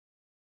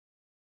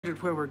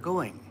where we're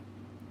going?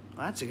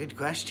 Well, that's a good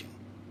question.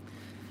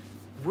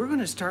 We're going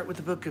to start with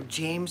the book of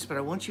James, but I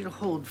want you to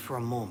hold for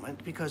a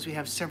moment because we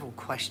have several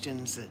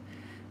questions that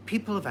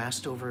people have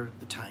asked over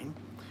the time.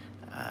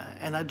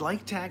 And I'd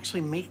like to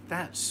actually make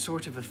that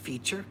sort of a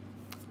feature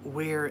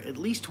where at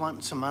least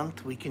once a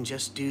month we can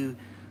just do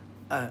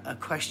a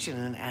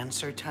question and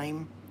answer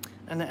time.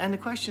 And the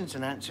questions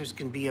and answers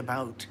can be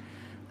about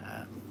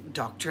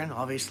doctrine,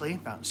 obviously,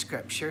 about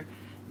scripture.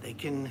 They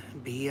can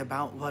be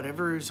about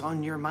whatever's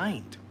on your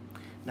mind.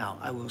 Now,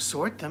 I will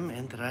sort them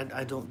in that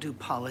I don't do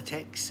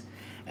politics,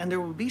 and there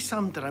will be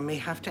some that I may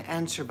have to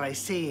answer by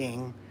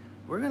saying,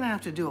 we're going to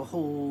have to do a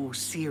whole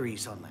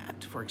series on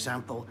that. For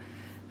example,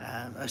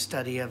 a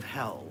study of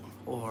hell,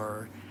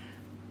 or,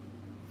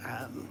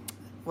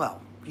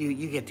 well,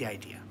 you get the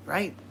idea,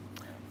 right?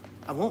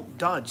 I won't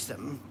dodge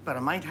them, but I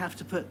might have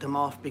to put them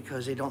off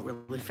because they don't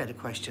really fit a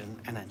question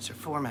and answer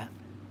format.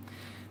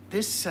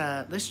 This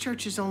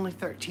church is only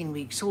 13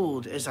 weeks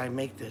old as I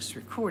make this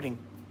recording,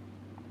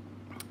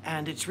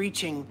 and it's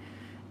reaching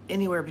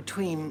anywhere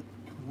between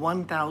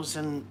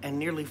 1,000 and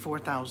nearly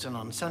 4,000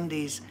 on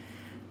Sundays.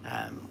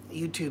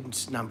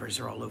 YouTube's numbers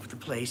are all over the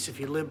place. If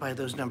you live by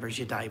those numbers,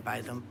 you die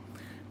by them.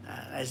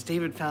 As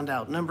David found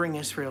out, numbering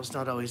Israel is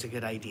not always a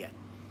good idea.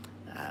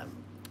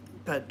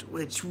 But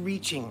it's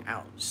reaching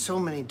out so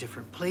many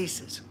different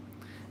places.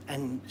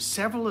 And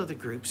several of the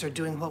groups are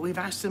doing what we've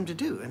asked them to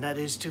do, and that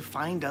is to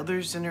find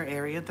others in their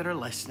area that are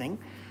listening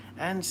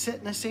and sit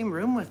in the same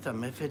room with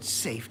them if it's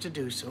safe to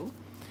do so.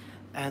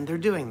 And they're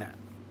doing that.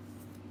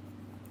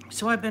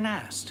 So I've been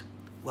asked,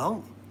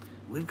 well,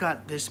 we've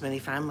got this many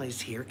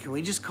families here. Can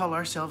we just call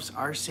ourselves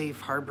Our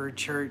Safe Harbor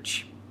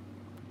Church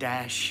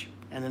dash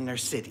and then their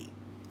city?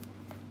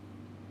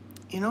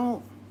 You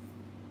know,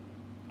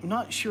 I'm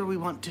not sure we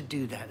want to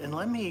do that, and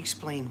let me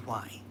explain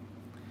why.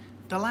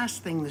 The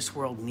last thing this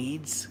world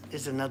needs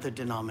is another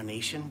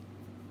denomination,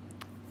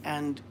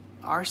 and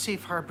Our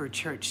Safe Harbor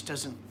Church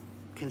doesn't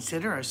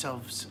consider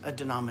ourselves a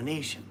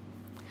denomination.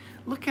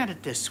 Look at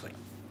it this way.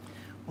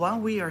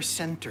 While we are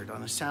centered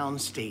on a sound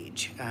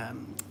stage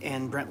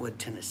in Brentwood,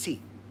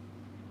 Tennessee,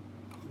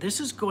 this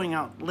is going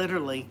out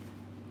literally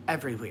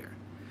everywhere.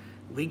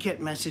 We get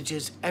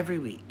messages every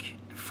week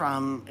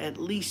from at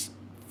least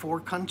 4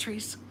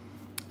 countries,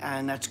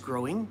 and that's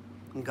growing.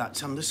 We got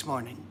some this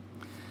morning.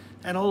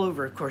 And all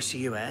over, of course, the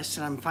U.S.,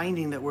 and I'm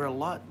finding that we're a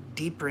lot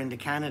deeper into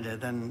Canada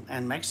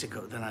and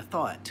Mexico than I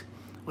thought,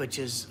 which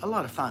is a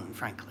lot of fun,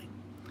 frankly.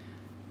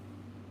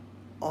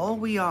 All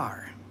we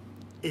are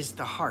is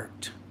the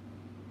heart.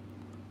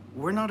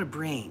 We're not a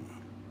brain.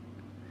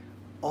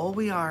 All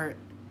we are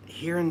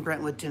here in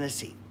Brentwood,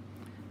 Tennessee,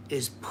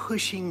 is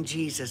pushing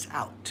Jesus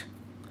out.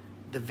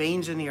 The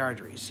veins and the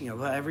arteries,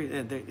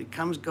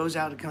 it goes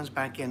out, it comes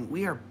back in.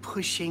 We are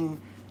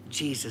pushing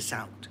Jesus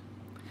out.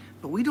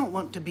 But we don't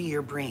want to be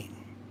your brain.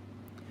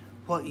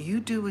 What you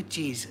do with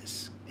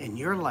Jesus in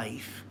your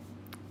life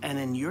and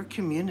in your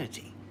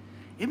community,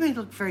 it may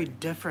look very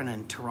different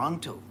in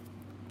Toronto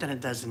than it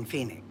does in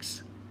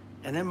Phoenix.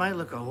 And it might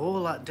look a whole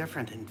lot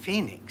different in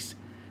Phoenix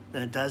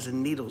than it does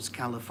in Needles,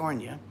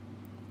 California,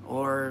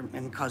 or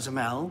in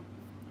Cozumel,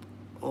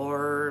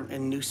 or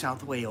in New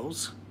South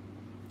Wales,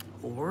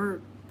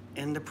 or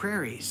in the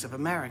prairies of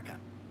America.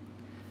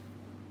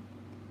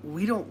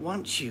 We don't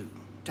want you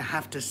to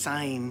have to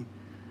sign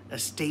a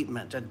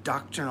statement, a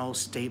doctrinal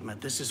statement.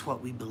 This is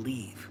what we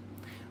believe.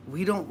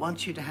 We don't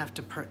want you to have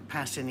to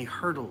pass any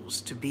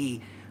hurdles to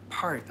be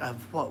part of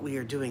what we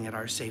are doing at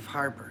Our Safe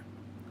Harbor.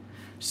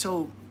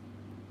 So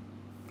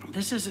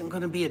this isn't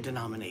going to be a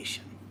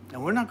denomination,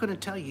 and we're not going to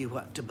tell you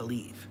what to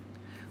believe.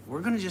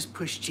 We're going to just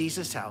push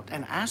Jesus out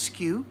and ask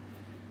you,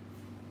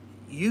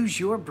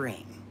 use your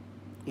brain.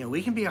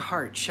 We can be a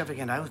heart shoving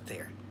it out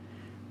there,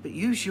 but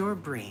use your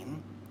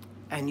brain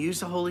and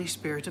use the Holy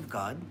Spirit of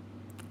God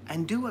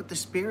and do what the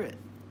Spirit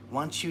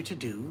wants you to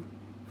do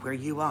where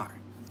you are,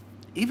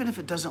 even if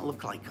it doesn't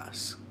look like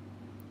us.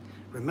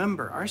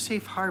 Remember, Our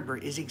Safe Harbor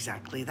is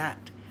exactly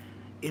that.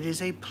 It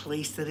is a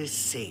place that is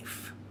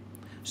safe.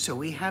 So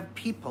we have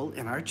people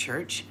in our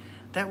church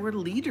that were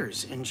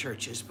leaders in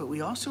churches, but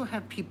we also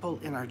have people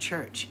in our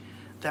church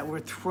that were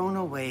thrown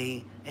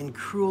away and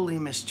cruelly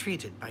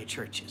mistreated by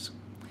churches.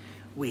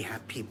 We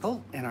have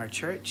people in our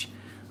church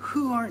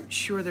who aren't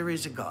sure there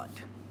is a God.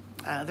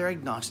 They're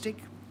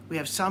agnostic. We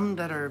have some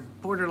that are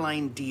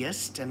borderline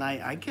deist, and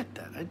I get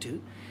that, I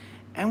do.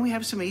 And we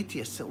have some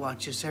atheists that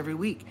watch us every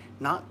week,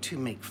 not to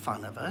make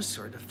fun of us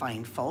or to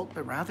find fault,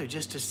 but rather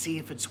just to see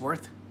if it's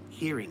worth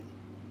hearing.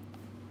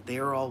 They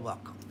are all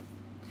welcome.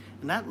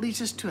 And that leads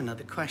us to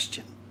another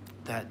question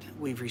that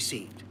we've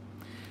received.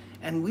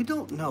 And we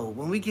don't know,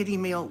 when we get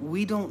email,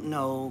 we don't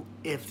know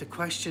if the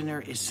questioner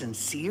is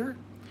sincere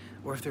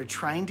or if they're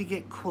trying to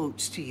get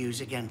quotes to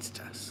use against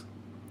us.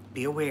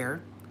 Be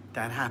aware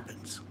that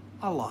happens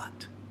a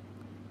lot.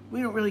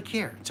 We don't really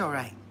care. It's all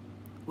right.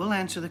 We'll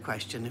answer the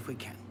question if we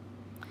can.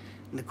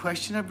 And the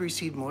question I've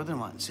received more than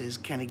once is,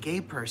 can a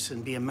gay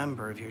person be a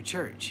member of your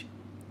church?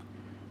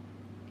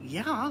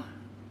 Yeah.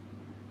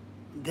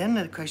 Then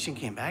the question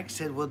came back,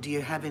 said, well, do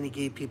you have any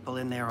gay people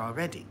in there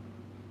already?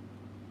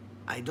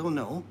 I don't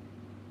know.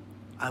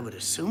 I would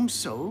assume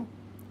so.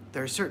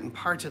 There are certain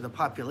parts of the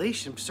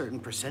population, certain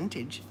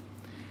percentage.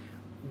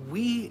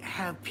 We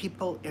have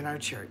people in our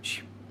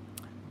church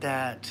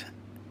that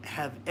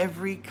have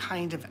every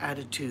kind of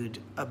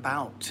attitude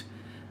about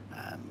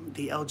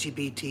the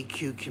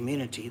LGBTQ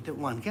community that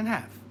one can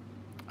have.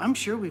 I'm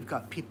sure we've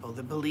got people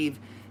that believe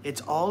it's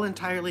all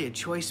entirely a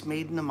choice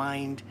made in the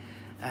mind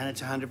and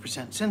it's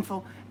 100%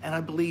 sinful. And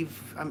I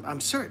believe,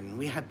 I'm certain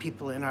we have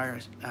people in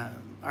our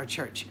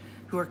church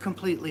who are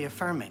completely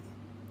affirming.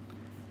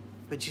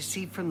 But you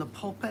see, from the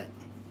pulpit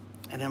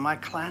and in my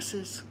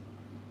classes,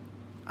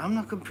 I'm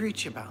not going to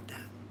preach about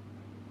that.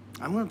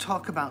 I'm going to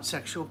talk about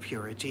sexual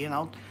purity, and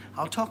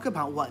I'll talk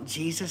about what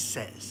Jesus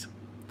says,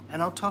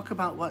 and I'll talk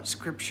about what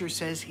Scripture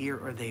says here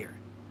or there.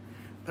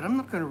 But I'm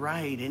not going to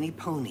ride any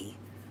pony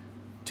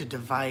to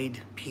divide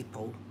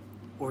people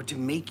or to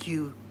make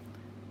you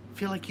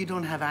feel like you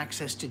don't have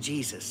access to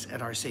Jesus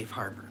at our safe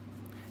harbor.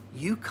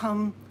 You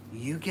come,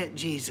 you get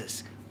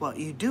Jesus. What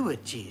you do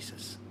with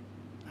Jesus,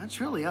 that's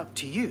really up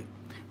to you.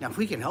 Now, if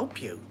we can help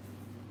you,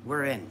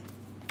 we're in,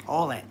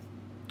 all in,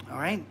 all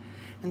right?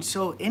 And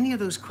so any of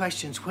those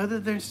questions, whether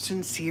they're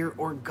sincere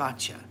or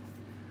gotcha,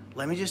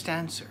 let me just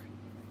answer.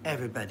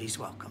 Everybody's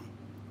welcome.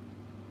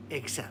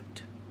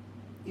 Except,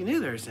 you knew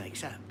there was an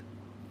except.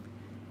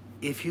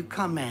 If you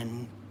come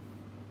in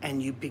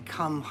and you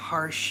become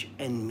harsh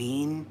and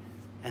mean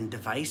and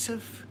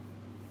divisive,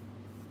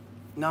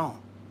 no.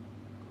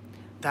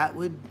 That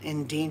would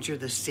endanger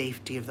the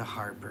safety of the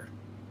harbor.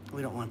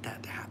 We don't want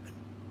that to happen.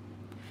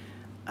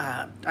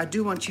 I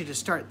do want you to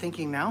start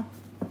thinking now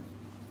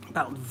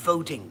about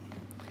voting.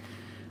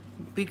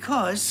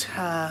 Because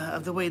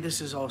of the way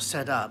this is all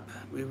set up,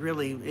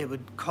 it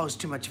would cause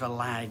too much of a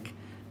lag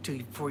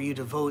for you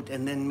to vote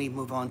and then me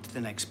move on to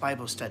the next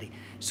Bible study.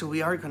 So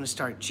we are going to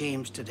start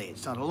James today.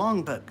 It's not a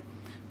long book,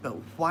 but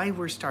why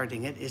we're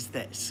starting it is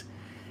this.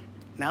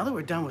 Now that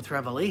we're done with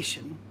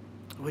Revelation,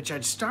 which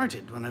I'd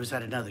started when I was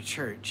at another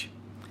church,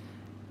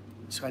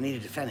 so I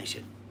needed to finish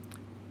it,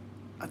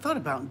 I thought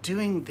about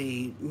doing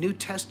the New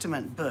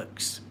Testament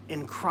books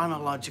in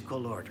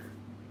chronological order.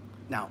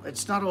 Now,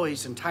 it's not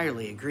always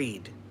entirely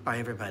agreed by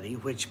everybody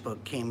which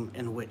book came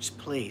in which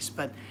place,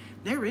 but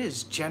there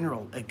is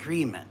general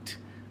agreement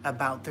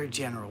about their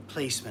general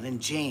placement.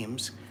 And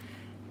James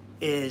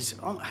is,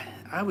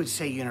 I would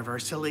say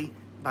universally,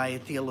 by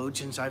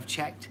theologians I've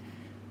checked,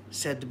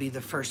 said to be the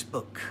first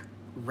book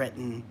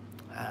written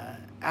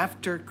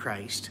after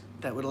Christ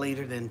that would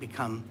later then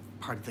become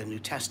part of the New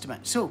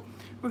Testament. So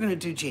we're going to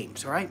do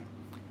James, all right?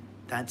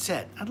 That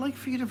said, I'd like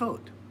for you to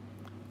vote.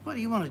 What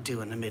do you want to do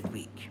in the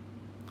midweek?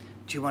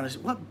 Do you want to,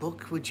 what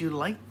book would you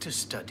like to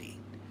study?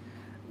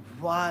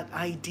 What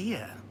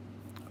idea?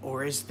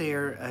 Or is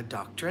there a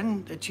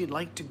doctrine that you'd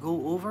like to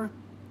go over?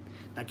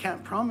 I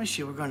can't promise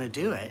you we're going to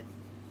do it,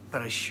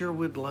 but I sure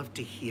would love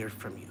to hear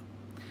from you.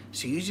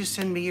 So you just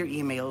send me your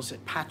emails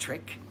at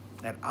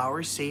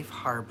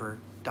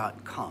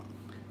patrick@oursafeharbor.com.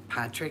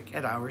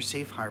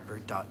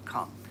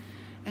 patrick@oursafeharbor.com.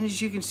 And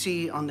as you can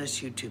see on this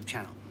YouTube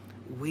channel,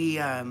 we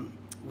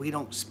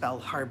don't spell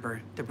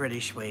harbor the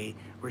British way.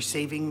 We're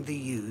saving the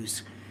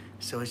U's.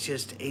 So it's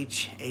just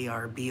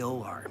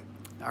HARBOR,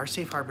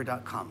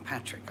 oursafeharbor.com,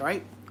 Patrick, all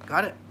right?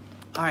 Got it?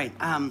 All right,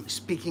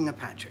 speaking of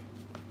Patrick,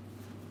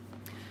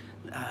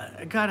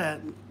 I got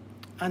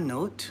a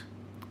note,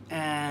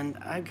 and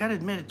I've got to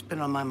admit it's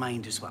been on my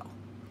mind as well,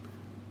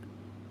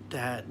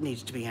 that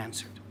needs to be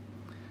answered.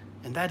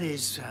 And that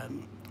is,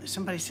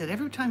 somebody said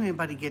every time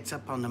anybody gets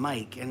up on the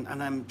mic, and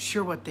I'm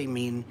sure what they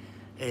mean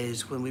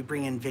is when we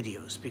bring in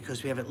videos,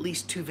 because we have at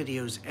least 2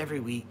 videos every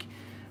week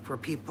for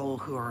people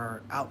who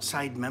are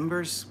outside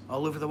members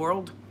all over the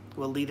world,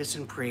 will lead us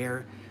in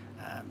prayer,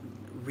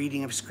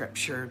 reading of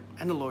Scripture,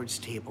 and the Lord's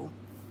table.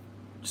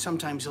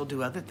 Sometimes they'll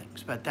do other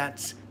things, but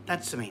that's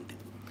the main thing.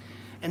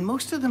 And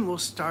most of them will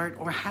start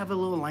or have a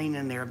little line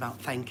in there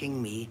about thanking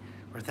me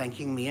or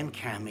thanking me and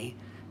Cammie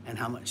and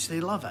how much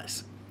they love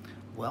us.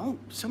 Well,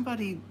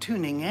 somebody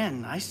tuning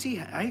in,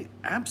 I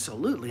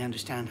absolutely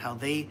understand how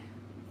they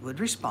would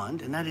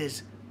respond, and that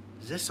is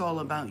this all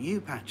about you,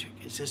 Patrick?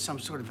 Is this some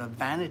sort of a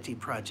vanity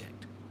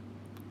project?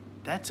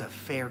 That's a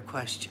fair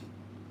question.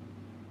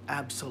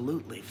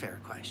 Absolutely fair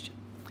question.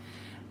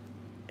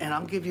 And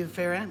I'll give you a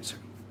fair answer.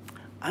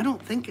 I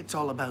don't think it's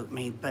all about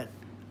me, but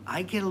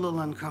I get a little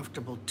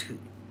uncomfortable too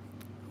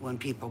when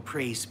people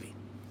praise me.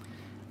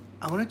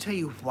 I want to tell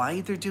you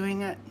why they're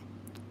doing it,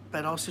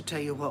 but also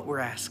tell you what we're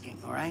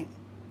asking, all right?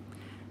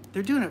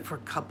 They're doing it for a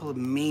couple of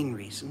main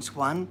reasons.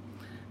 One,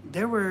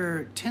 there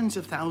were tens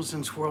of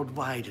thousands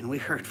worldwide, and we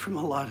heard from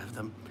a lot of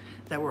them,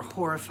 that were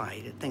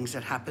horrified at things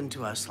that happened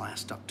to us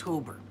last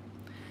October.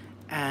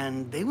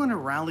 And they want to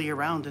rally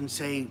around and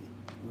say,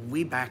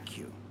 we back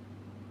you.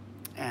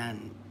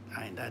 And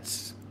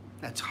that's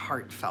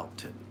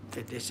heartfelt.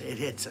 It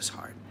hits us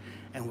hard,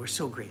 and we're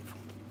so grateful.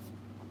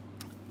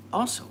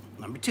 Also,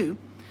 number 2,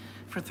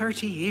 for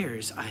 30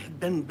 years, I have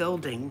been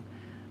building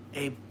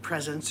a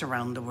presence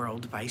around the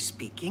world by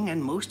speaking,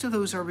 and most of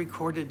those are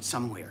recorded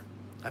somewhere.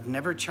 I've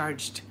never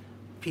charged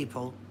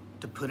people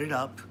to put it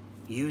up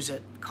use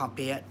it,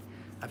 copy it.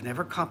 I've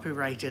never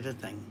copyrighted a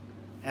thing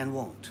and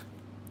won't.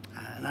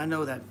 And I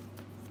know that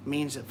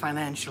means that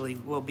financially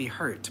we'll be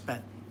hurt,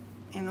 but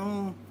you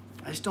know,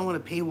 I just don't want a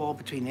paywall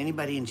between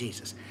anybody and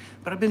Jesus.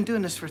 But I've been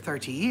doing this for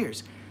 30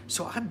 years.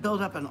 So I've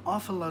built up an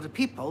awful lot of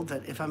people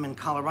that if I'm in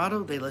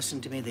Colorado, they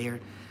listen to me there.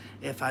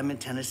 If I'm in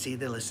Tennessee,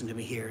 they listen to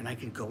me here, and I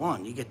could go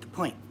on. You get the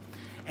point.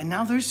 And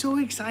now they're so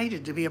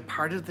excited to be a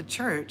part of the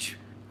church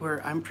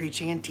where I'm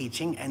preaching and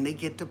teaching, and they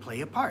get to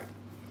play a part.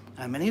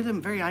 Many of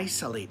them very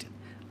isolated,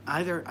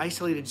 either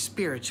isolated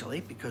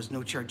spiritually because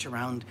no church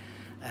around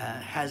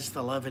has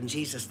the love and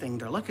Jesus thing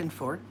they're looking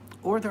for,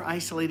 or they're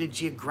isolated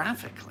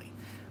geographically.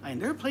 I mean,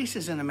 there are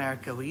places in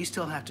America where you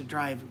still have to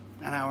drive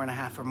an hour and a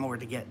half or more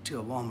to get to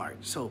a Walmart.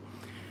 So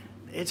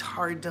it's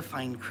hard to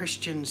find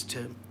Christians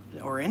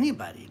or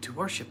anybody to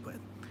worship with.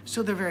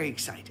 So they're very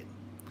excited.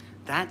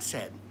 That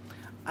said,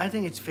 I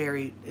think it's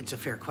a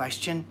fair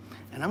question,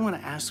 and I'm going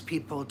to ask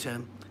people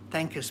to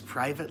thank us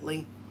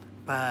privately,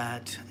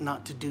 but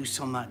not to do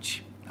so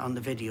much on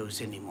the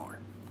videos anymore.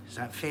 Is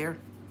that fair?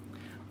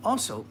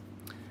 Also,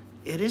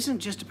 it isn't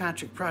just a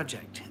Patrick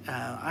project.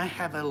 I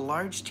have a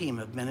large team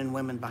of men and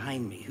women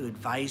behind me who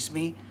advise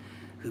me,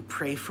 who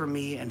pray for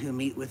me, and who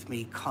meet with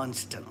me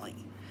constantly.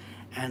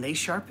 And they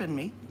sharpen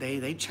me,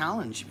 they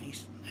challenge me,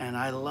 and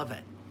I love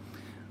it.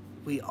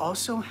 We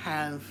also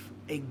have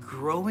a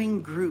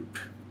growing group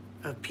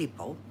of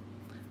people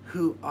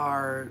who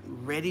are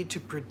ready to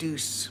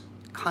produce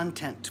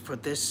content for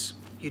this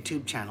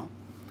YouTube channel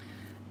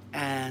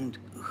and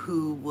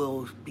who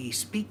will be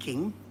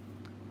speaking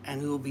and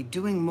who will be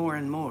doing more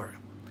and more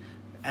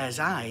as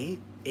I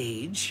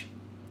age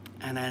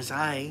and as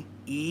I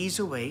ease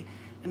away.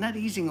 And that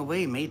easing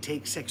away may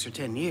take 6 or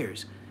 10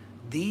 years.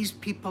 These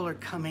people are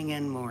coming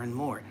in more and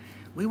more.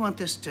 We want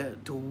this to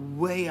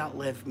way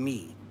outlive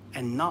me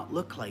and not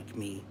look like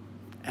me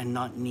and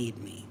not need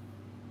me.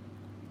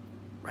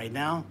 Right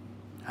now,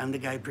 I'm the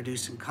guy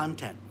producing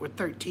content. We're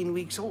 13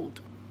 weeks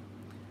old,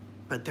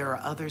 but there are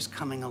others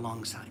coming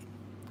alongside.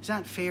 Is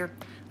that fair?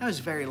 That was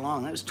very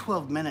long. That was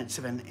 12 minutes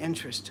of an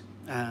introduction.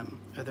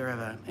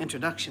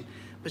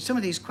 But some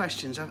of these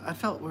questions I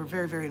felt were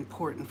very, very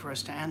important for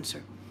us to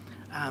answer.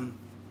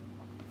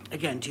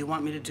 Again, do you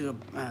want me to do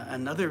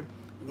another?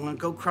 You want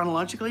to go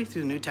chronologically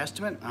through the New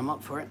Testament? I'm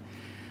up for it.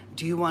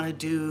 Do you want to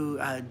do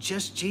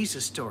just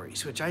Jesus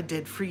stories, which I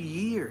did for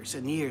years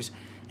and years,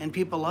 and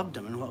people loved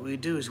them. And what we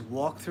do is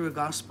walk through a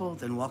gospel,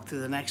 then walk through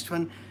the next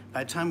one.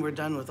 By the time we're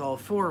done with all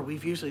 4,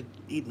 we've usually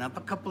eaten up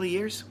a couple of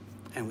years,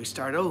 and we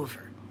start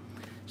over.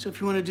 So if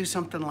you want to do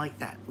something like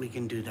that, we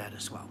can do that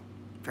as well.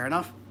 Fair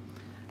enough?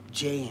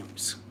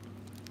 James.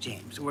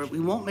 We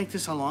won't make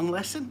this a long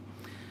lesson.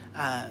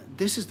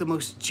 This is the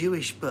most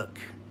Jewish book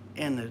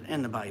in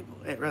the Bible.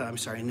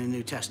 In the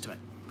New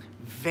Testament.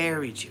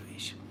 Very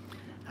Jewish.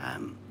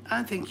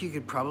 I think you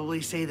could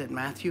probably say that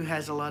Matthew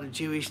has a lot of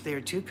Jewish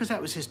there too, because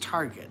that was his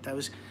target.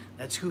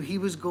 That's who he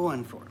was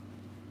going for.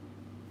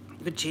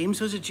 But James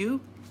was a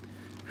Jew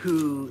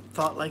who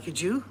thought like a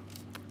Jew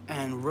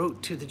and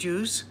wrote to the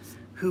Jews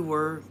who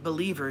were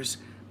believers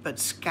but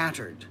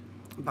scattered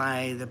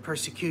by the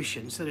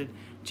persecutions that had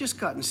just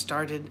gotten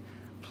started,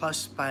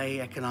 plus by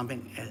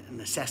economic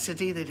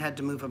necessity they'd had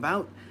to move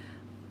about.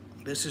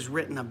 This is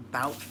written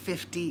about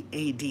 50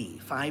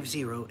 AD,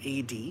 50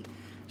 AD.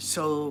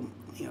 So,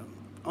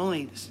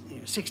 only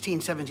 16,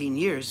 17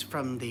 years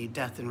from the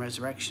death and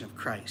resurrection of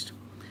Christ.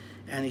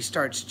 And he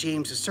starts,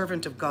 James, a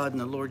servant of God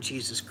and the Lord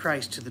Jesus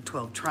Christ, to the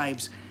 12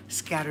 tribes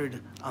scattered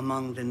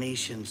among the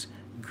nations,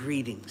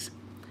 greetings.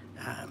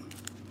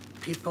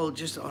 People I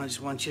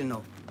just want you to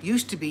know,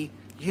 used to be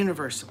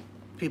universal.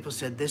 People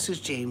said, this is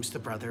James, the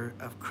brother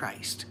of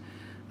Christ.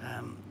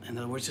 In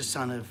other words, the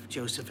son of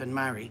Joseph and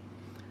Mary.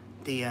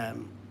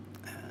 The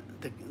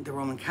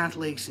Roman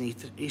Catholics and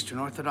Eastern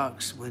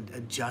Orthodox would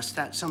adjust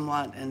that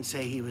somewhat and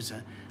say he was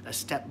a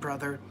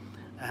stepbrother.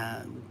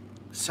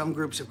 Some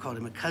groups have called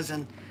him a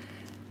cousin.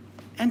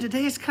 And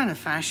today it's kind of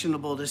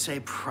fashionable to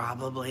say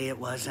probably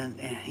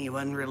he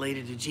wasn't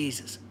related to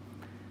Jesus.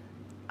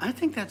 I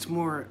think that's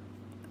more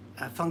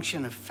a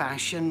function of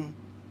fashion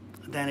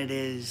than it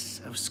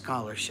is of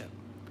scholarship.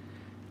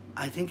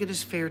 I think it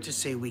is fair to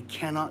say we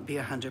cannot be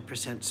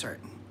 100%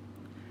 certain.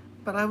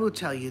 But I will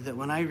tell you that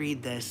when I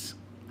read this,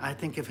 I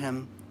think of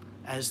him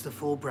as the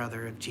full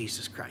brother of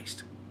Jesus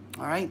Christ.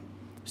 All right?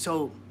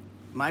 So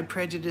my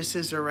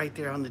prejudices are right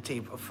there on the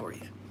table for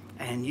you,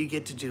 and you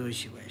get to do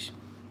as you wish.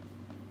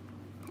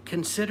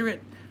 Consider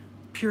it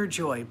pure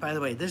joy. By the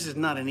way, this is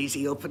not an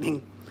easy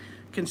opening.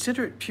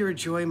 Consider it pure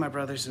joy, my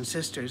brothers and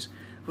sisters,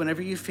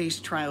 whenever you face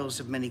trials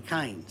of many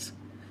kinds,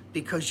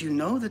 because you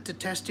know that the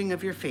testing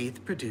of your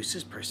faith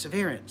produces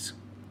perseverance.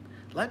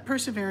 Let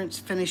perseverance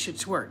finish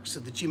its work so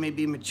that you may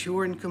be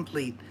mature and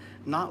complete,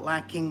 not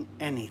lacking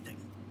anything.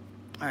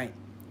 All right,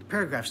 the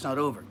paragraph's not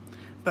over,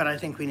 but I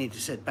think we need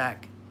to sit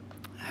back,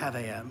 have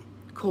a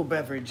cool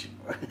beverage,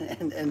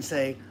 and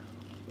say,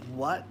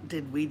 what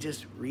did we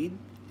just read?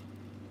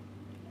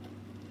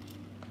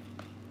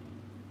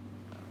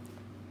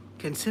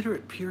 Consider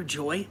it pure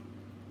joy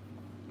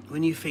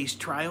when you face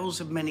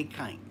trials of many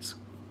kinds.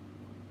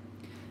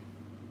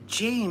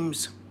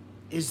 James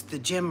is the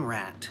gym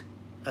rat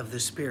of the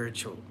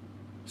spiritual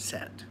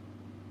set.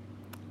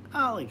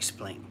 I'll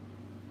explain.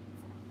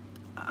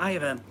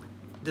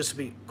 This will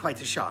be quite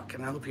the shock,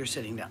 and I hope you're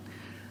sitting down.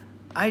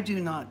 I do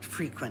not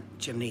frequent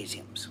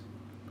gymnasiums.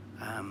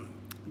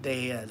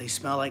 They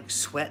smell like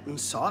sweat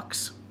and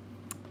socks,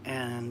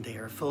 and they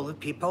are full of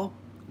people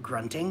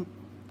grunting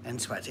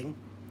and sweating.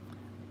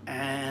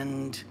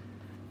 And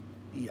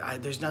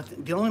there's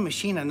nothing. The only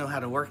machine I know how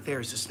to work there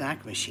is a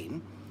snack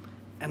machine,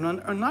 and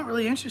I'm not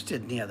really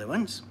interested in the other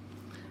ones.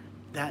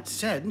 That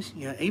said,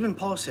 even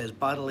Paul says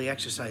bodily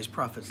exercise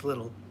profits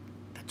little.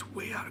 That's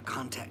way out of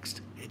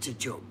context. It's a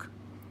joke.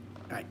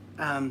 All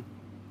right.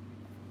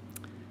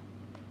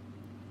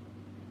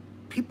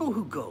 People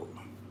who go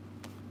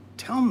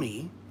tell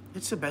me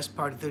it's the best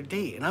part of their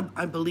day, and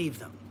I believe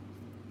them.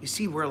 You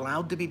see, we're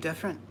allowed to be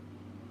different,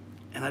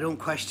 and I don't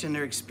question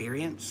their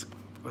experience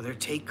or their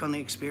take on the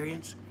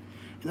experience.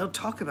 And they'll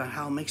talk about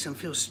how it makes them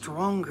feel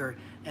stronger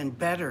and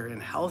better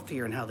and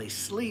healthier and how they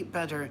sleep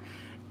better,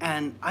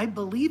 and I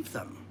believe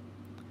them.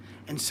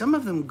 And some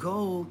of them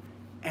go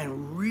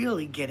and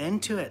really get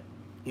into it.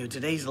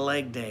 Today's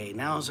leg day,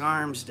 now's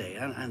arms day,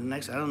 and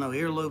next,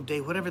 earlobe day,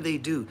 whatever they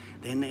do,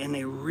 and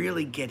they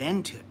really get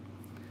into it.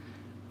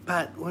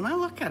 But when I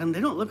look at them,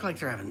 they don't look like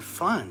they're having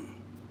fun.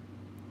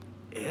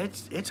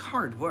 It's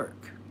hard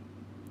work.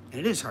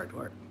 It is hard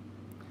work.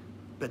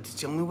 But it's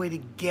the only way to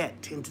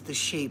get into the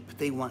shape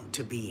they want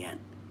to be in.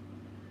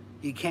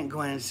 You can't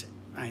go in and say,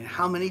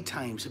 how many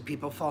times have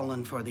people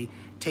fallen for the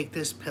take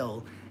this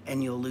pill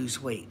and you'll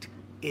lose weight?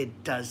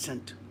 It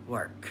doesn't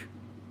work.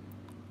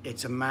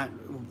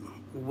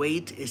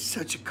 Weight is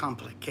such a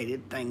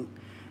complicated thing.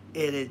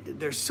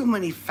 There's so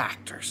many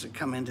factors that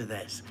come into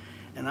this.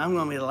 And I'm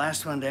going to be the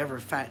last one to ever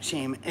fat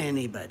shame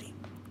anybody.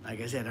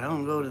 Like I said, I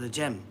don't go to the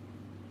gym.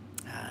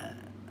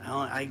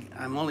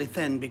 I'm only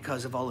thin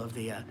because of all of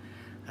the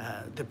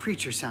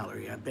preacher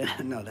salary I've been.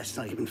 No, that's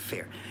not even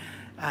fair.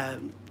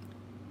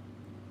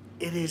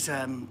 It's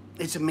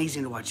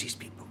amazing to watch these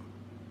people.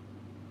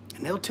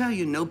 And they'll tell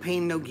you no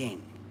pain, no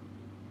gain.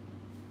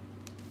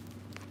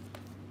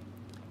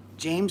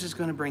 James is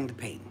going to bring the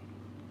pain.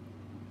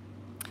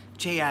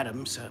 Jay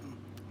Adams, a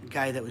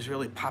guy that was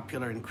really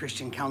popular in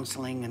Christian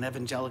counseling and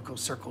evangelical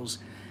circles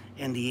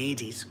in the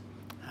 80s,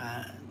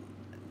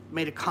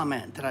 made a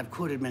comment that I've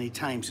quoted many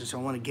times, and so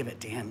I want to give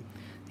it to him.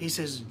 He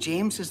says,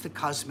 James is the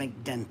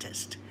cosmic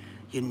dentist.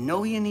 You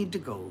know you need to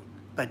go,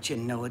 but you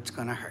know it's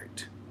going to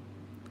hurt.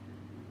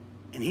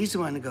 And he's the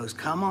one that goes,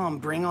 come on,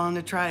 bring on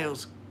the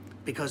trials.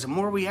 Because the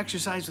more we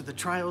exercise with the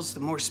trials, the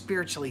more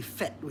spiritually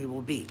fit we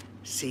will be.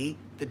 See,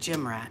 the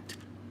gym rat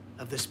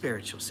of the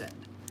spiritual set.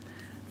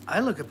 I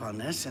look upon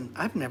this, and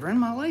I've never in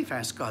my life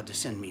asked God to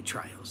send me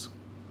trials.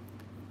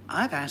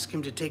 I've asked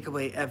him to take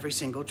away every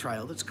single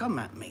trial that's come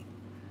at me.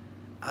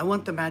 I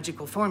want the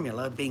magical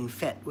formula of being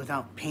fit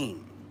without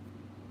pain.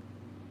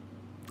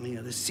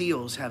 The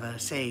SEALs have a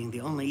saying, the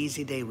only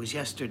easy day was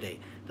yesterday.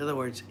 In other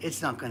words,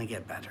 it's not going to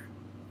get better.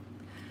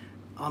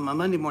 On my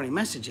Monday morning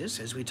messages,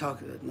 as we talk,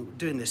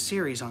 doing this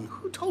series on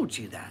who told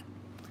you that,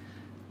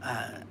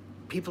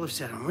 people have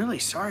said, I'm really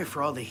sorry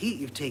for all the heat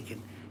you've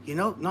taken.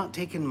 Not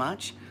taken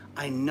much.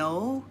 I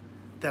know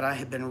that I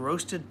have been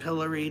roasted,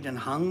 pilloried, and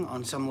hung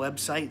on some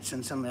websites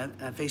and some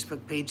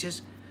Facebook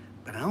pages,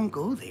 but I don't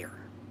go there.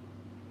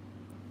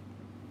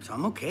 So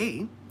I'm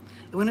okay.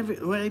 When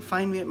they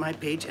find me at my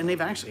page, and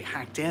they've actually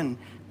hacked in,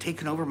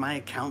 taken over my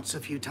accounts a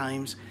few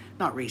times,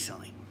 not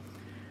recently.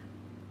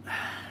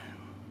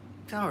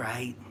 It's all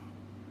right.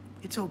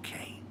 It's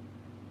okay.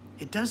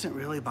 It doesn't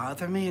really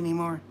bother me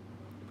anymore.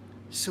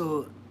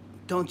 So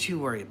don't you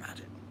worry about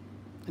it.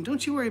 And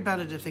don't you worry about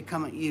it if they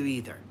come at you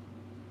either.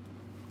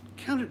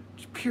 Count it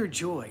pure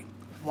joy.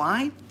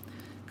 Why?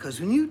 Because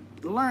when you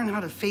learn how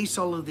to face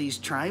all of these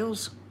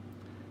trials,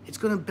 it's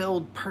going to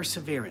build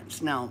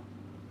perseverance. Now,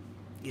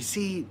 you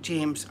see,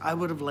 James, I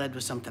would have led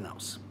with something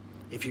else.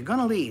 If you're going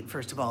to lead,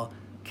 first of all,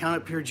 count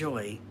it pure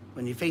joy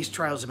when you face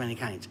trials of many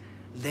kinds.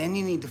 Then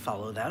you need to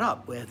follow that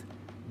up with,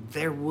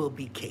 there will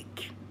be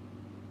cake.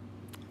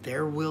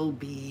 There will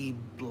be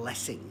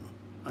blessing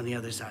on the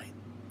other side.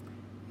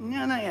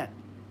 No, not yet.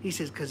 He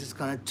says, because it's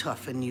going to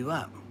toughen you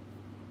up.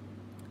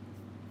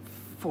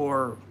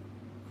 For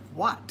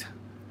what?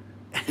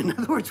 In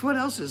other words, what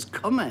else is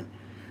coming?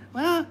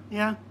 Well,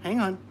 yeah, hang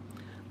on.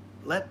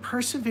 Let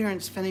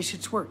perseverance finish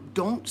its work.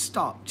 Don't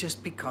stop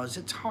just because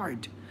it's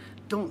hard.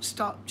 Don't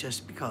stop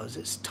just because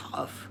it's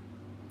tough.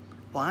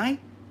 Why?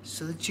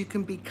 So that you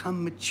can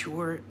become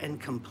mature and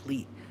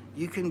complete.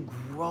 You can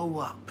grow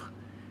up.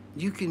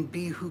 You can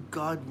be who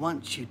God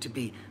wants you to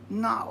be,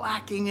 not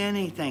lacking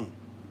anything.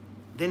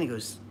 Then he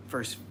goes,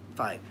 verse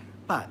 5.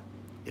 But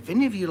if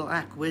any of you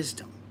lack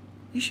wisdom,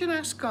 you should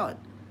ask God,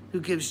 who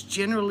gives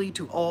generally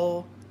to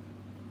all,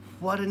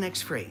 what a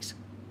next phrase,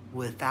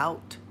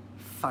 without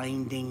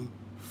finding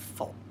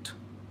fault,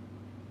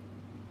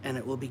 and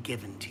it will be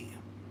given to you.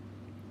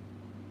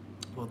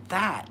 Well,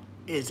 that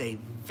is a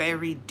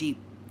very deep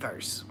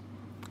verse.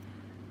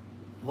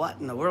 what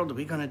in the world are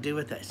we going to do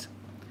with this?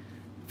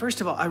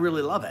 First of all, I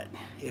really love it.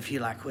 If you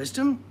lack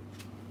wisdom,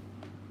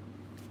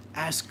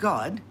 ask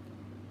God,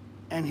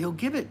 and he'll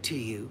give it to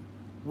you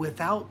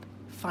without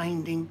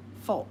finding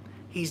fault.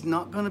 He's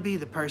not going to be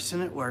the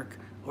person at work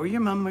or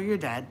your mom or your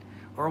dad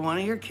or one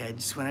of your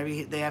kids whenever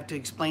they have to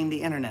explain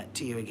the internet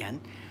to you again,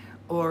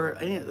 or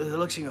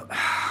looks and go,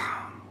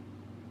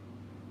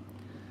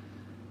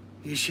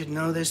 you should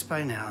know this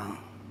by now.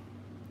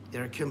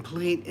 You're a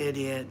complete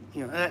idiot.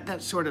 You know,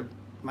 that sort of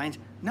mind.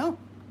 No,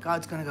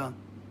 God's going to go,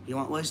 you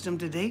want wisdom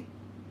today?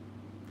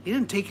 He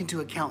didn't take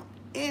into account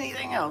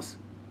anything else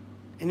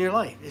in your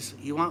life.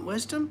 You want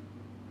wisdom?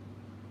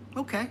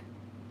 Okay.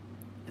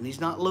 And he's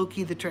not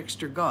Loki the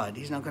trickster God.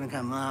 He's not going to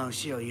come, I'll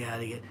show you how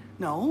to get.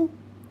 No,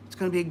 it's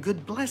going to be a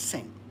good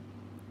blessing.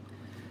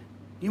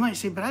 You might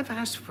say, but I've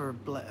asked for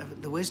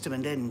the wisdom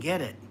and didn't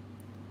get it.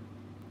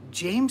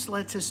 James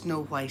lets us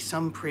know why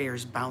some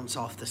prayers bounce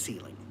off the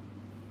ceiling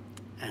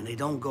and they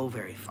don't go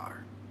very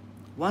far.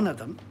 One of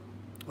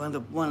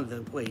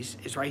the ways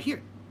is right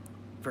here,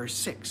 verse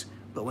 6.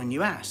 But when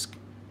you ask,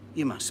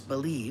 you must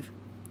believe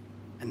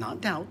and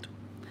not doubt.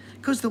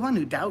 Because the one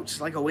who doubts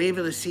is like a wave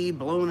of the sea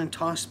blown and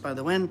tossed by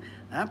the wind.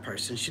 That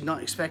person should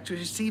not expect to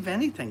receive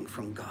anything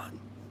from God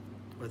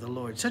or the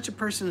Lord. Such a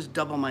person is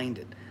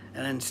double-minded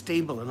and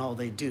unstable in all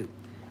they do.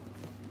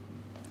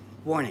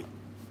 Warning,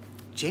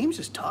 James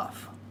is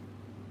tough.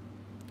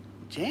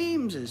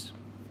 James is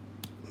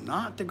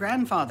not the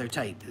grandfather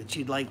type that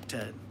you'd like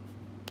to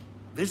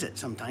visit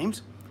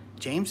sometimes.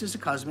 James is a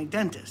cosmic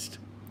dentist.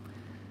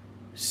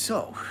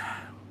 So,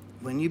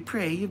 when you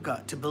pray, you've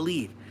got to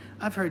believe.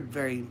 I've heard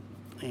very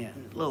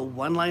little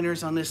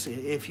one-liners on this.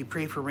 If you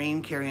pray for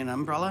rain, carry an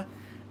umbrella.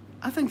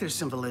 I think there's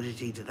some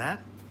validity to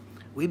that.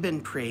 We've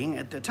been praying,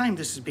 at the time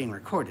this is being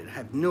recorded, I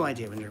have no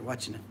idea when you're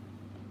watching it.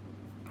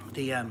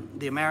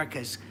 The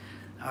Americas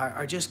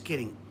are just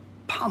getting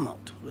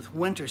pummeled with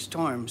winter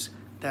storms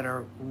that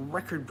are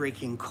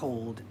record-breaking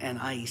cold and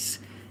ice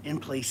in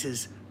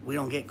places we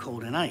don't get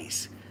cold and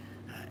ice.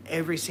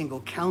 Every single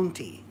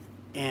county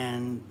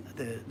in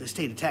the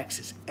state of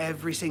Texas,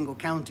 every single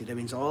county, that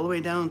means all the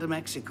way down to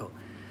Mexico,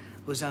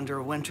 was under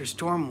a winter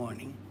storm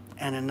warning,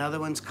 and another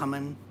one's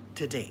coming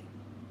today.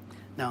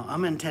 Now,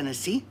 I'm in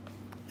Tennessee.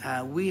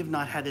 We have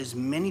not had as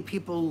many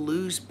people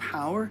lose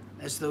power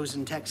as those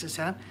in Texas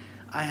have.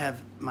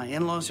 My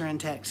in-laws are in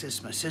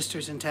Texas, my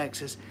sister's in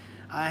Texas.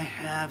 I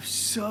have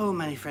so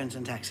many friends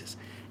in Texas,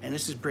 and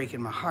this is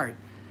breaking my heart.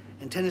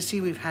 In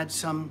Tennessee, we've had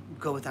some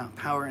go without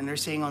power, and they're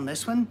saying on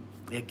this one,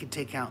 it could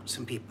take out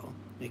some people.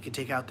 It could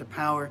take out the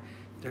power.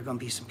 There are going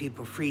to be some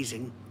people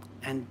freezing,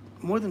 and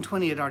more than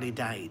 20 had already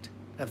died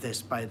of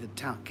this by the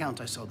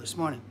count I saw this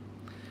morning.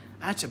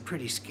 That's a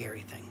pretty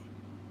scary thing.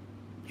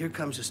 Here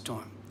comes a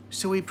storm.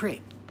 So we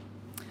pray.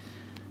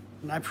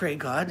 And I pray,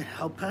 God,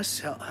 help us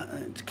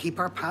to keep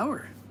our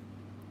power.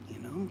 You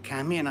know,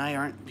 Cammie and I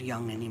aren't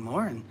young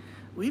anymore, and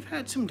we've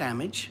had some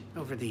damage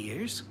over the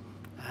years,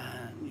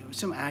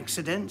 some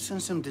accidents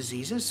and some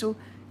diseases, so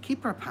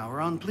keep our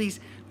power on, please,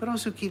 but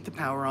also keep the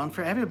power on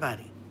for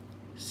everybody.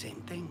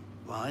 Same thing.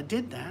 Well, I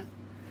did that.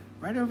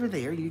 Right over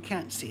there, you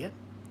can't see it,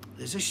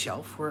 there's a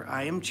shelf where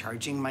I am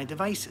charging my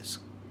devices,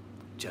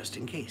 just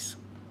in case.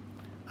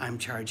 I'm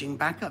charging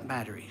backup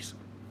batteries,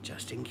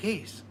 just in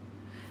case.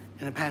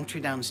 In the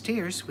pantry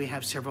downstairs, we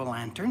have several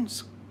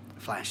lanterns,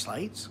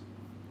 flashlights,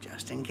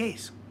 just in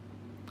case.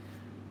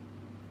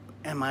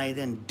 Am I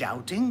then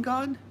doubting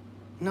God?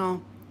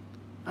 No.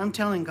 I'm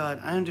telling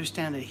God, I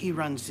understand that he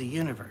runs the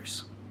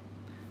universe.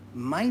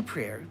 My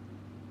prayer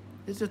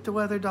is that the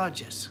weather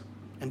dodge us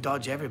and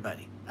dodge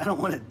everybody. I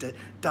don't want it to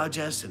dodge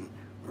us and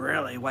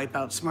really wipe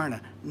out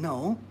Smyrna.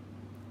 No,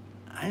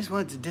 I just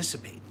want it to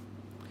dissipate.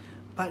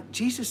 But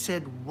Jesus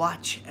said,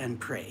 watch and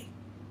pray.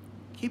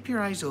 Keep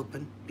your eyes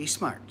open, be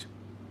smart.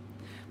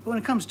 But when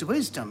it comes to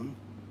wisdom,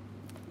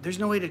 there's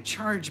no way to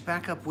charge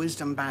backup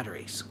wisdom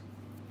batteries.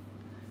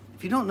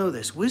 If you don't know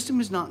this, wisdom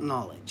is not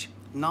knowledge.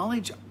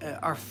 Knowledge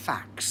are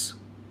facts.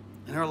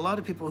 And there are a lot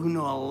of people who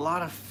know a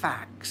lot of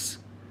facts,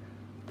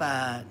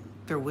 but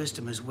their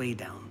wisdom is way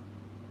down.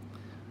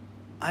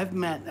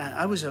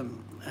 I was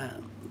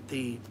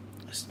the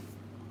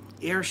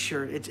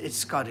Ayrshire, it's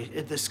Scottish,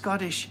 the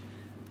Scottish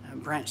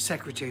branch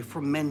secretary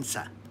for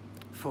Mensa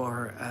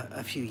for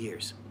a few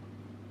years.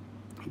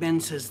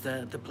 Mensa is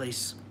the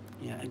place,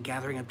 a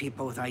gathering of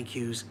people with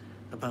IQs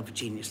above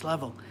genius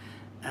level.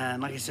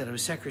 And like I said, I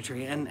was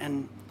secretary,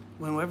 and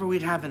whenever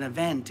we'd have an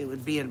event, it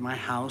would be at my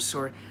house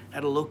or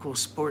at a local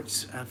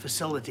sports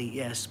facility.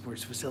 Yes,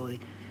 sports facility.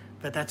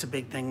 But that's a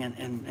big thing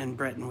in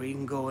Britain where you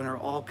can go and there are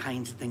all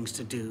kinds of things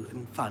to do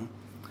and fun.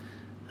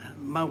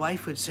 My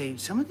wife would say,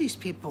 some of these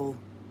people,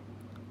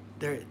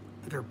 they're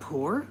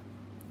poor.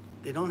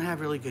 They don't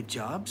have really good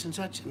jobs and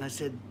such. And I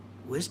said,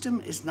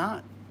 wisdom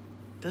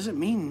doesn't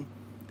mean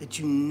that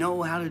you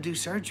know how to do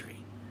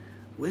surgery.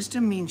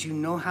 Wisdom means you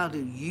know how to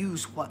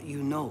use what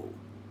you know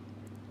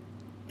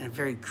in a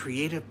very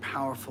creative,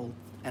 powerful,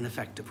 and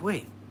effective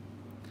way.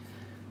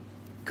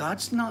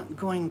 God's not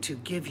going to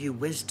give you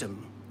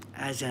wisdom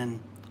as in,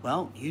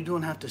 well, you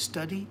don't have to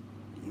study,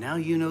 now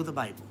you know the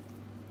Bible.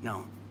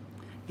 No.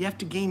 You have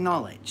to gain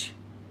knowledge,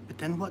 but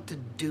then what to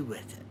do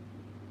with it?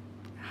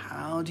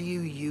 How do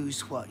you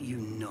use what you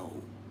know?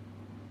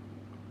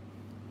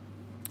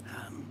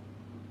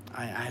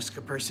 I asked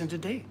a person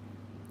today,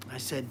 I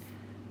said,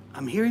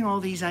 I'm hearing all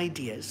these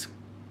ideas.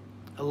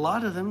 A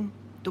lot of them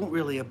don't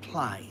really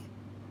apply,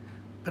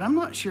 but I'm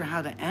not sure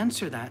how to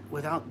answer that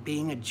without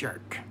being a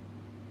jerk.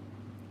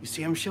 You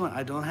see, I'm showing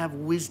I don't have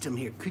wisdom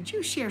here. Could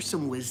you share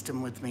some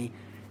wisdom with me?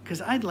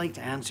 Because I'd like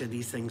to answer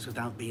these things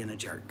without being a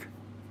jerk.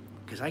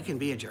 Because I can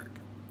be a jerk,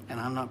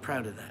 and I'm not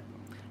proud of that.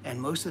 And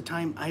most of the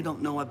time, I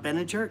don't know I've been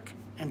a jerk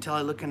until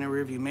I look in a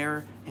rearview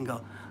mirror and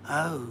go,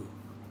 oh,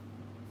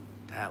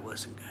 that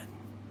wasn't good.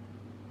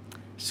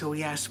 So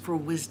we ask for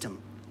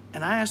wisdom.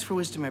 And I ask for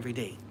wisdom every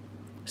day,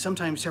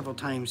 sometimes several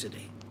times a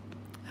day.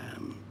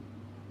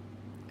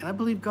 And I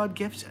believe God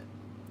gives it,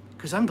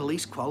 because I'm the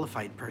least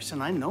qualified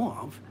person I know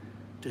of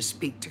to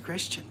speak to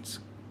Christians.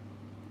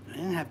 I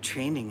didn't have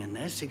training in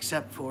this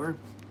except for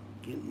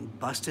getting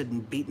busted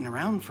and beaten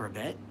around for a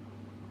bit.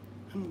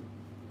 And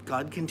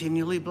God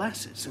continually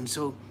blesses. And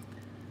so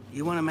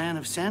you want a man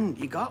of sin,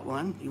 you got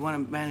one. You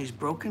want a man who's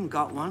broken,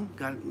 got one.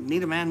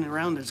 Need a man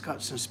around that's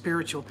got some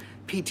spiritual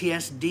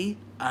PTSD,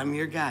 I'm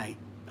your guy.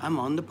 I'm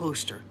on the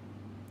poster.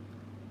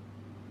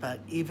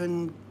 But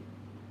even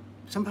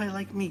somebody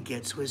like me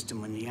gets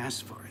wisdom when you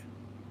ask for it.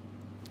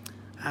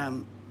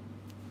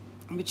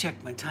 Let me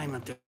check my time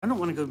up there. I don't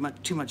want to go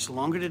too much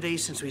longer today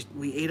since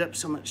we ate up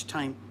so much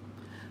time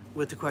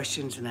with the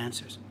questions and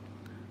answers.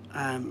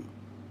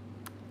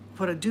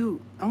 What I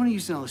want to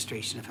use an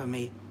illustration, if I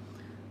may.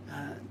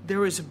 There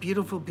was a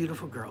beautiful,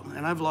 beautiful girl,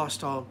 and I've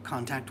lost all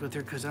contact with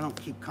her because I don't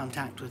keep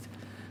contact with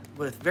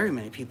very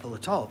many people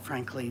at all,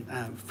 frankly,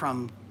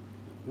 from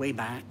way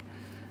back.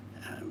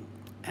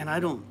 And I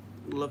don't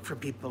look for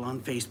people on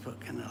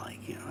Facebook and the like,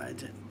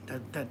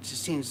 that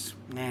just seems,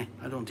 nah,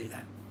 I don't do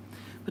that.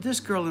 But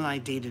this girl and I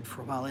dated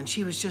for a while, and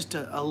she was just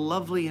a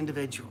lovely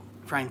individual,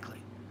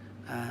 frankly.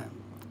 I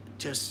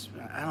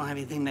don't have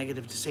anything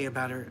negative to say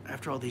about her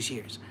after all these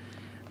years.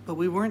 But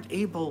we weren't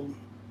able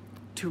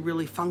to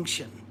really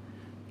function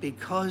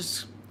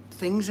because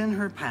things in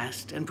her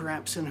past and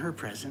perhaps in her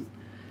present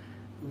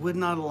would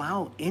not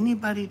allow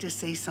anybody to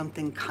say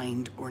something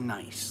kind or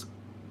nice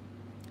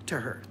to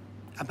her,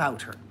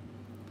 about her.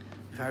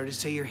 If I were to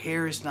say your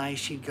hair is nice,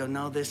 she'd go,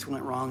 no, this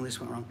went wrong, this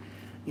went wrong.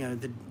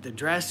 The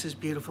dress is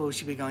beautiful,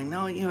 she'd be going,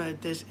 no,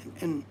 this,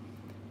 and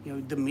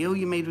the meal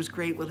you made was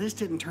great, well, this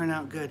didn't turn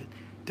out good.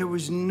 There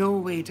was no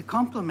way to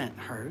compliment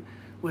her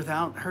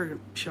without her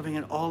shoving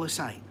it all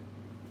aside.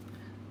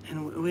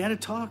 And we had a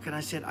talk, and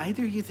I said,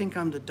 either you think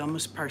I'm the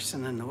dumbest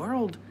person in the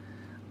world,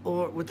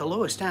 or with the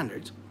lowest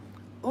standards,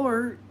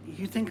 or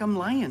you think I'm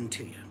lying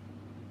to you.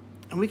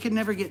 And we could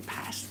never get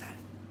past that.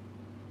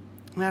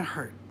 And that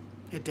hurt.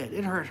 It did.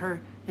 It hurt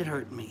her. It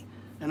hurt me.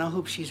 And I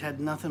hope she's had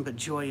nothing but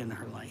joy in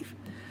her life.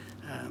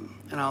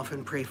 And I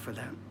often pray for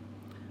that.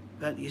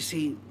 But you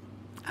see,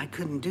 I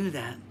couldn't do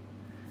that.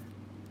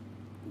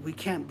 We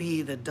can't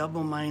be the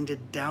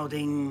double-minded,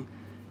 doubting,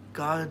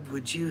 God,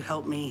 would you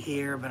help me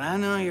here? But I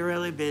know you're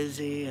really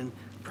busy and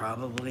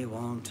probably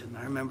won't. And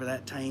I remember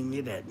that time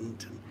you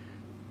didn't. And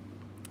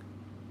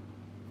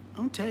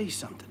I'll tell you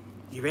something.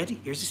 You ready?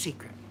 Here's a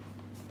secret.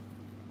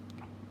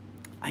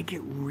 I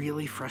get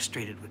really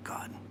frustrated with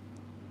God.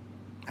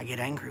 I get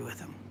angry with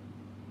him.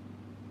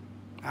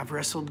 I've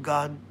wrestled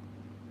God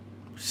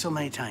so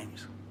many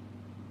times.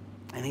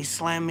 And he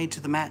slammed me to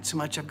the mat so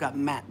much I've got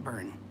mat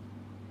burn.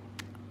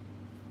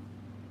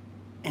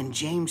 And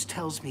James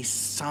tells me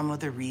some of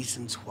the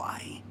reasons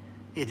why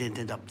it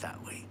ended up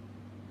that way.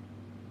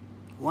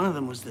 One of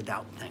them was the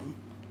doubt thing.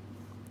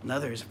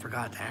 Another is I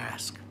forgot to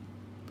ask.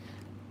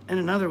 And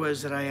another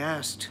was that I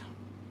asked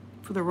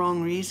for the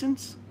wrong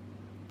reasons,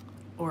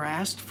 or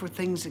asked for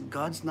things that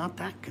God's not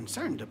that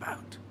concerned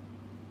about.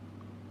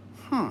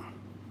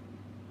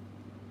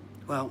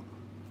 Well,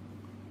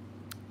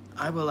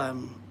 I'm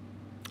going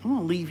to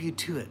leave you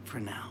to it for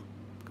now.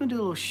 I'm going to do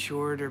a little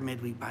shorter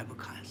midweek Bible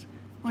class.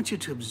 I want you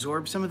to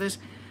absorb some of this.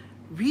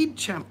 Read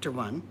chapter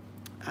 1.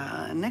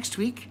 Next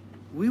week,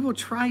 we will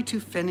try to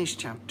finish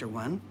chapter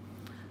 1.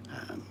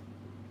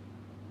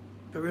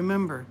 But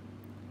remember,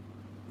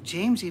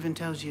 James even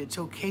tells you it's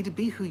okay to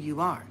be who you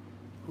are.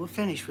 We'll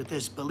finish with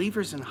this.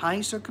 Believers in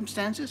high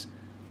circumstances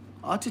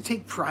ought to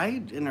take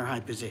pride in their high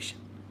position.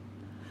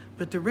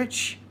 But the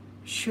rich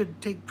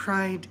should take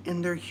pride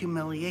in their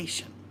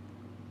humiliation,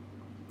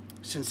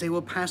 since they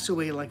will pass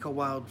away like a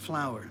wild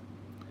flower.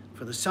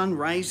 For the sun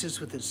rises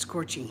with its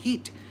scorching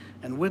heat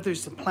and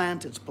withers the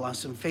plant, its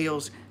blossom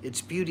fails, its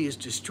beauty is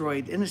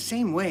destroyed. In the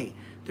same way,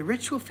 the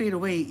rich will fade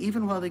away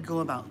even while they go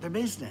about their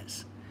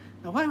business.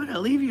 Now, why would I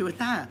leave you with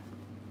that?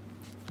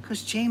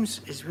 Because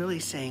James is really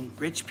saying,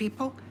 rich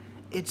people,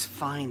 it's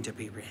fine to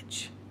be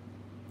rich.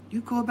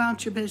 You go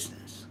about your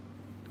business.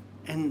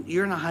 And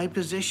you're in a high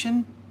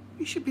position,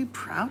 you should be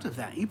proud of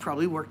that. You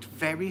probably worked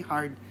very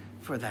hard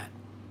for that.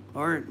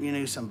 Or you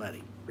knew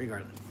somebody,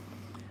 regardless.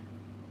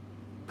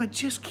 But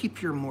just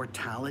keep your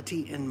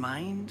mortality in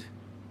mind.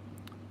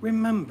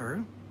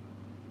 Remember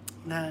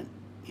that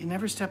you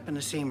never step in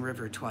the same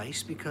river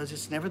twice, because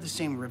it's never the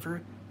same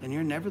river and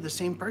you're never the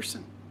same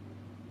person.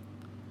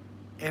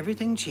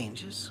 Everything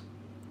changes.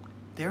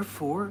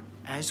 Therefore,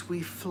 as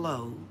we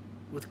flow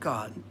with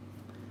God,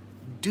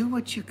 do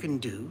what you can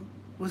do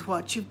with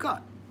what you've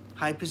got.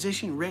 High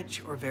position,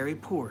 rich, or very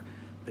poor.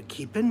 But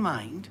keep in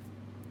mind,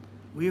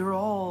 we are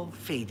all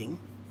fading,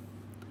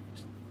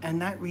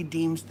 and that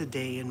redeems the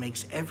day and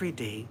makes every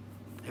day,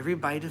 every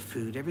bite of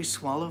food, every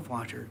swallow of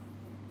water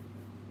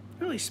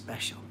really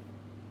special,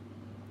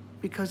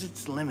 because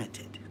it's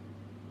limited.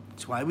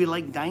 It's why we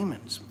like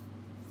diamonds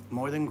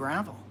more than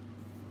gravel.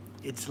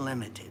 It's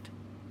limited.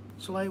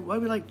 So why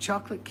we like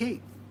chocolate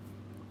cake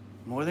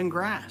more than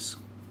grass.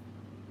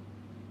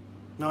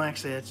 No,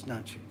 actually, that's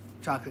not true.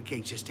 Chocolate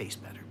cake just tastes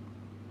better.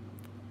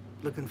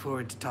 Looking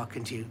forward to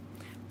talking to you.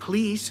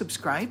 Please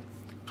subscribe.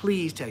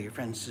 Please tell your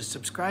friends to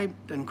subscribe.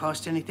 Doesn't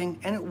cost anything,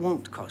 and it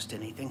won't cost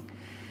anything.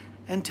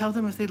 And tell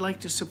them if they'd like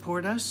to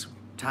support us,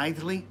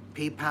 Tithely,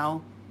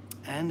 PayPal,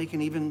 and they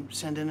can even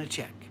send in a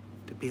check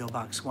to P.O.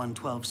 Box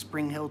 112,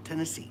 Spring Hill,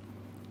 Tennessee,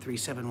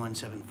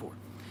 37174.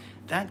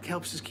 That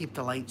helps us keep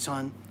the lights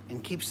on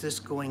and keeps this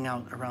going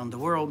out around the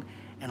world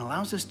and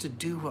allows us to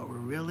do what we're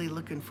really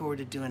looking forward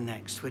to doing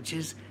next, which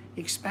is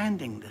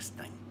expanding this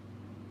thing.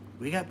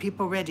 We got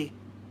people ready.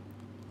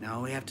 Now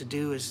all we have to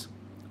do is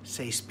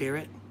say,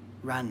 Spirit,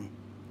 run,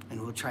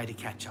 and we'll try to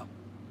catch up.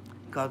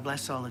 God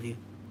bless all of you.